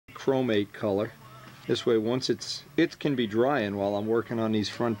chromate color. This way, once it can be drying while I'm working on these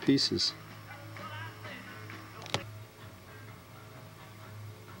front pieces.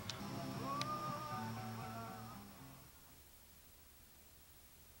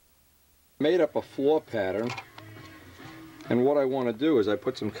 Made up a floor pattern, and what I want to do is I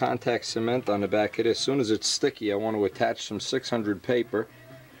put some contact cement on the back of this. As soon as it's sticky, I want to attach some 600 paper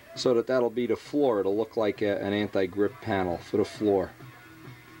so that that'll be the floor. It'll look like an anti-grip panel for the floor.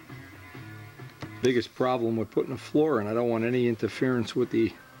 Biggest problem with putting a floor in, I don't want any interference with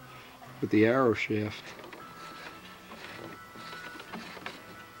the arrow shaft.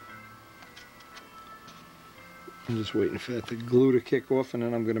 I'm just waiting for that the glue to kick off, and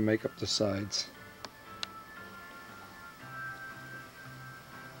then I'm going to make up the sides.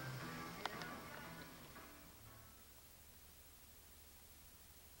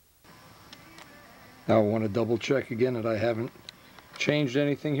 Now I want to double check again that I haven't changed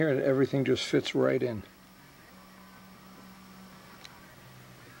anything here, and everything just fits right in.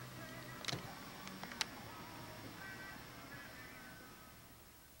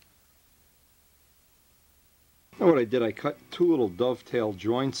 Now what I did, I cut two little dovetail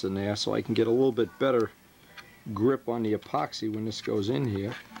joints in there so I can get a little bit better grip on the epoxy when this goes in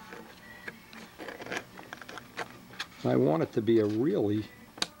here. I want it to be a really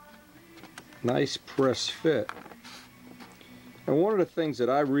nice press fit. And one of the things that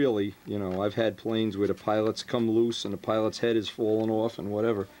I really, I've had planes where the pilots come loose and the pilot's head is falling off and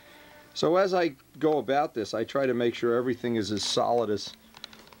whatever. So as I go about this, I try to make sure everything is as solid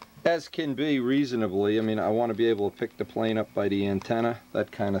as can be reasonably. I mean, I want to be able to pick the plane up by the antenna,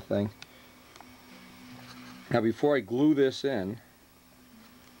 that kind of thing. Now before I glue this in,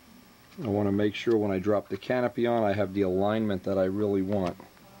 I want to make sure when I drop the canopy on, I have the alignment that I really want.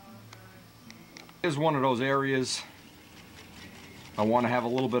 Here's one of those areas I want to have a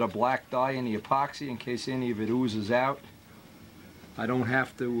little bit of black dye in the epoxy in case any of it oozes out. I don't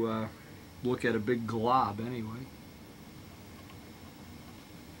have to look at a big glob anyway.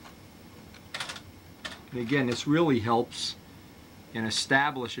 And again, this really helps in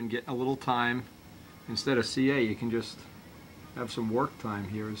establishing, getting a little time. Instead of CA, you can just have some work time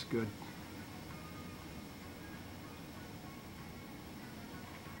here is good.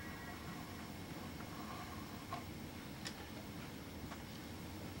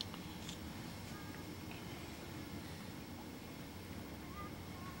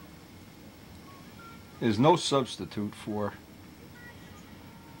 There's no substitute for,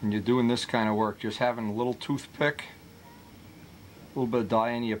 when you're doing this kind of work, just having a little toothpick, a little bit of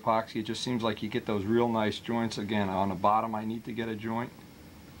dye in the epoxy. It just seems like you get those real nice joints. Again, on the bottom I need to get a joint.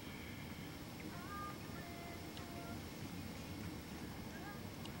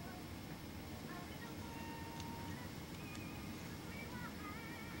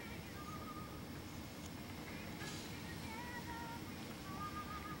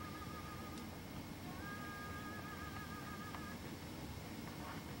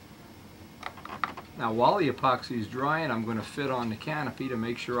 Now while the epoxy is drying, I'm going to fit on the canopy to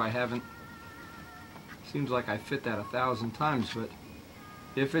make sure I haven't, seems like I fit that 1,000 times, but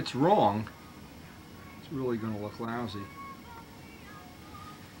if it's wrong, it's really going to look lousy.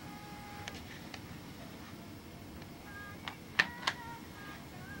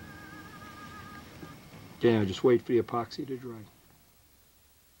 Yeah, just wait for the epoxy to dry.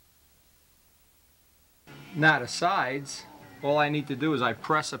 Now the sides, all I need to do is I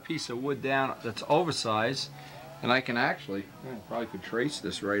press a piece of wood down that's oversized, and I can actually, I probably could trace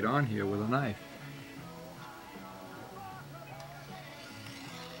this right on here with a knife.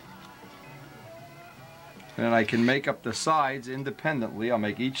 And then I can make up the sides independently. I'll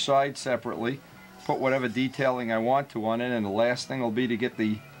make each side separately, put whatever detailing I want to on it, and the last thing will be to get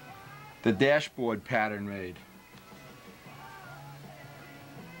the dashboard pattern made.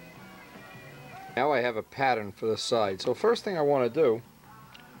 Now I have a pattern for the side. So first thing I want to do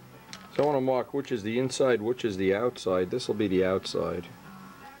is I want to mark which is the inside, which is the outside. This will be the outside.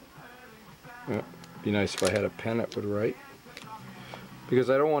 Yeah, be nice if I had a pen that would write, because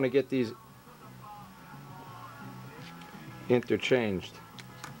I don't want to get these interchanged.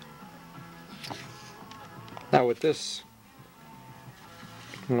 Now with this,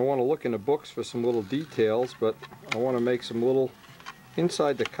 I want to look in the books for some little details, but I want to make some little,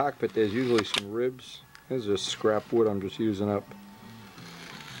 inside the cockpit there's usually some ribs. There's just scrap wood I'm just using up.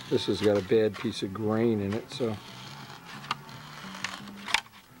 This has got a bad piece of grain in it, so you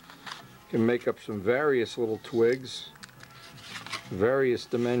can make up some various little twigs, various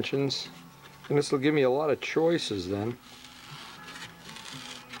dimensions, and this will give me a lot of choices then.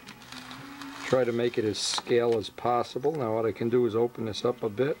 Try to make it as scale as possible. Now what I can do is open this up a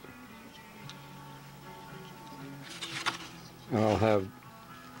bit. And I'll have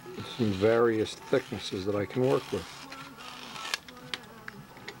some various thicknesses that I can work with.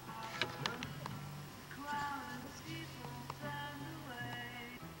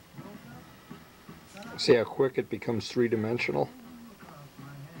 See how quick it becomes three-dimensional?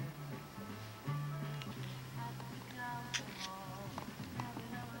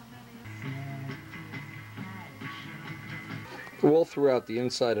 All throughout the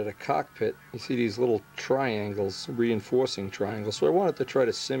inside of the cockpit, you see these little triangles, reinforcing triangles. So I wanted to try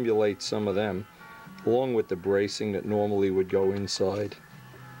to simulate some of them, along with the bracing that normally would go inside.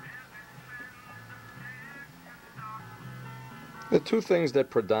 The two things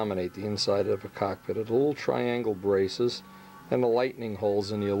that predominate the inside of a cockpit are the little triangle braces and the lightning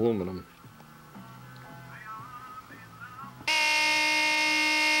holes in the aluminum.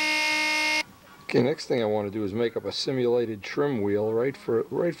 Okay, next thing I want to do is make up a simulated trim wheel right for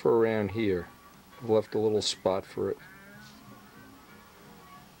around here. I've left a little spot for it.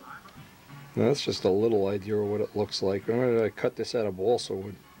 Now that's just a little idea of what it looks like. I'm going to cut this out of balsa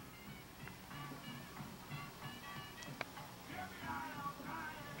wood.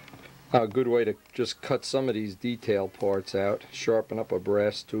 A good way to just cut some of these detail parts out, sharpen up a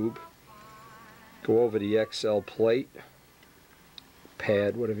brass tube, go over the XL plate,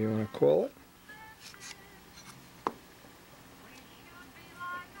 pad, whatever you want to call it.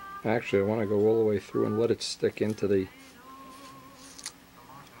 Actually, I want to go all the way through and let it stick into the...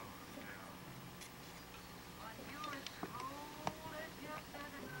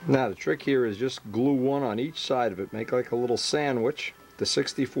 Now the trick here is just glue one on each side of it, make like a little sandwich, the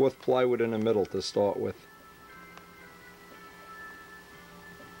 64th plywood in the middle to start with.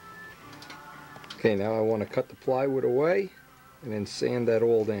 Okay, now I want to cut the plywood away and then sand that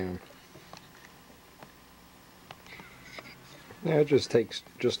all down. Now it just takes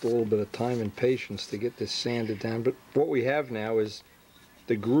just a little bit of time and patience to get this sanded down, but what we have now is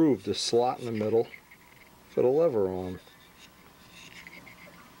the groove, the slot in the middle for the lever arm.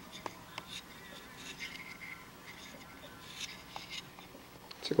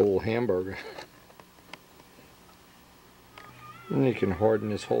 It's like a little hamburger. And you can harden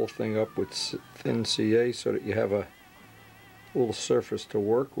this whole thing up with thin CA so that you have a little surface to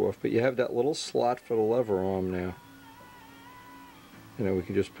work with, but you have that little slot for the lever arm now. You know, we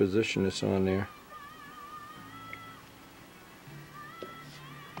can just position this on there.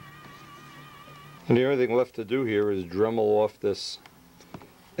 And the only thing left to do here is Dremel off this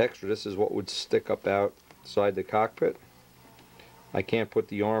extra. This is what would stick up outside the cockpit. I can't put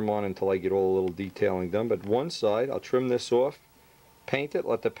the arm on until I get all the little detailing done, but one side I'll trim this off, paint it,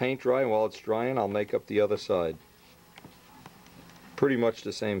 let the paint dry, and while it's drying I'll make up the other side. Pretty much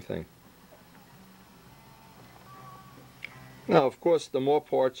the same thing. Now, of course, the more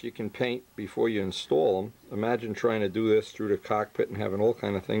parts you can paint before you install them, imagine trying to do this through the cockpit and having all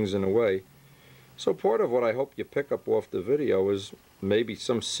kind of things in the way. So part of what I hope you pick up off the video is maybe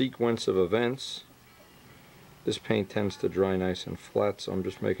some sequence of events. This paint tends to dry nice and flat, so I'm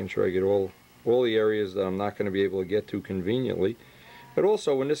just making sure I get all the areas that I'm not going to be able to get to conveniently. But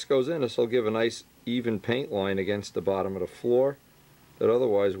also, when this goes in, this will give a nice even paint line against the bottom of the floor that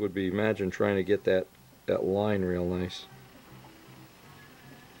otherwise would be, imagine trying to get that line real nice.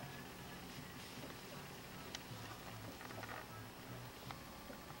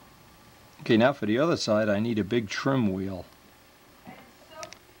 Okay, now for the other side I need a big trim wheel.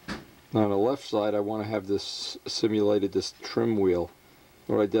 Now on the left side I want to have this simulated, this trim wheel.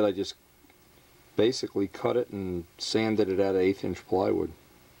 What I did, I just basically cut it and sanded it out of 1/8 inch plywood.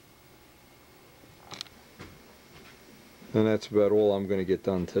 And that's about all I'm going to get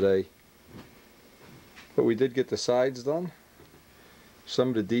done today. But we did get the sides done. Some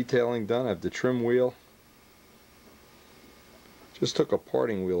of the detailing done. I have the trim wheel. Just took a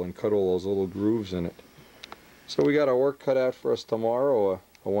parting wheel and cut all those little grooves in it. So we got our work cut out for us tomorrow.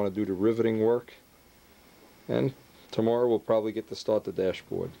 I want to do the riveting work. And tomorrow we'll probably get to start the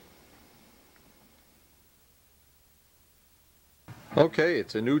dashboard. Okay,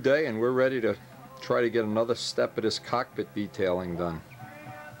 it's a new day and we're ready to try to get another step of this cockpit detailing done.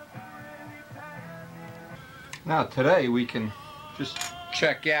 Now today we can just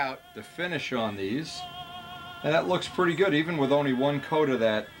check out the finish on these. And that looks pretty good, even with only one coat of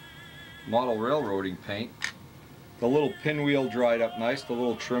that model railroading paint. The little pinwheel dried up nice, the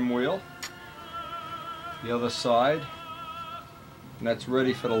little trim wheel. The other side. And that's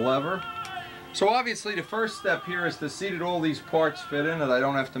ready for the lever. So obviously the first step here is to see that all these parts fit in and I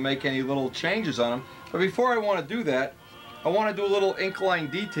don't have to make any little changes on them. But before I want to do that, I want to do a little incline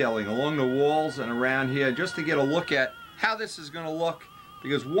detailing along the walls and around here just to get a look at how this is going to look,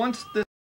 because once this